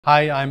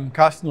Hi, I'm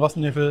Carsten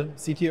Rossenhövel,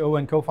 CTO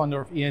and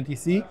co-founder of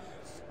EANTC.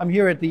 I'm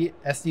here at the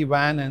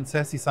SD-WAN and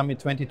SASE Summit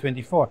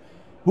 2024.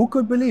 Who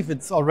could believe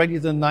it's already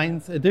the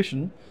 9th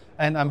edition?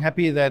 And I'm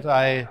happy that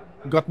I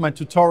got my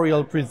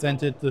tutorial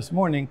presented this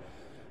morning.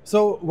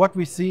 So what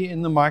we see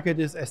in the market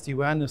is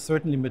SD-WAN is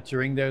certainly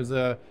maturing. There's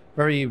a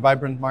very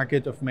vibrant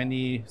market of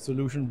many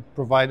solution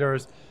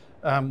providers.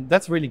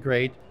 That's really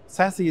great.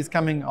 SASE is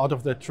coming out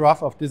of the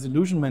trough of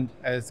disillusionment,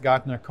 as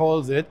Gartner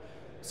calls it.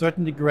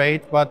 Certainly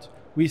great, but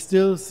we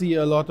still see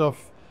a lot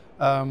of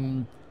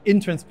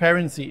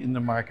intransparency in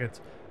the market.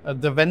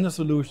 The vendor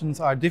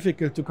solutions are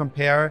difficult to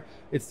compare.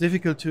 It's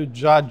difficult to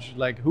judge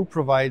like who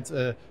provides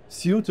a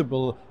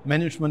suitable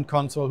management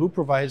console, who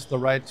provides the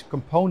right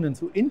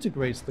components, who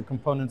integrates the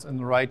components in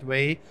the right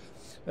way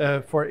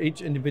for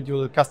each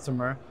individual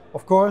customer.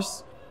 Of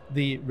course,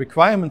 the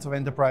requirements of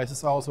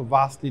enterprises are also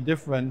vastly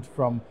different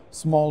from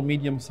small,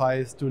 medium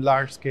size to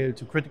large scale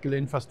to critical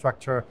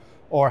infrastructure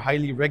or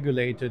highly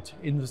regulated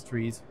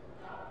industries.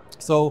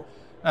 So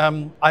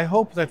I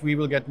hope that we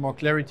will get more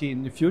clarity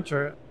in the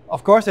future.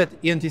 Of course, at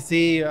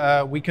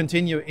EANTC, we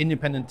continue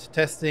independent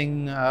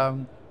testing,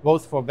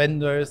 both for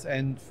vendors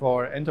and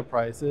for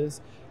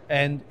enterprises.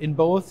 And in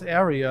both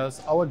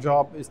areas, our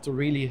job is to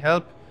really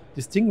help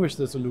distinguish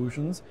the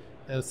solutions,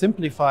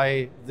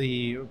 simplify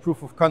the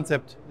proof of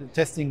concept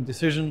testing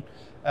decision,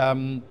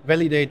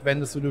 validate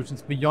vendor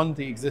solutions beyond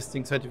the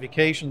existing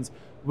certifications,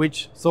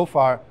 which so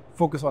far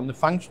focus on the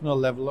functional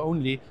level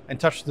only and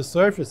touch the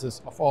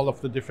surfaces of all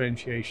of the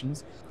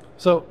differentiations.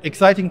 So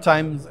exciting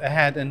times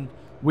ahead, and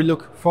we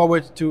look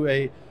forward to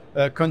a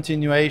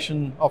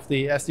continuation of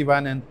the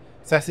SD-WAN and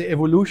SASE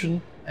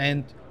evolution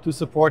and to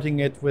supporting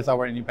it with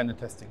our independent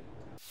testing.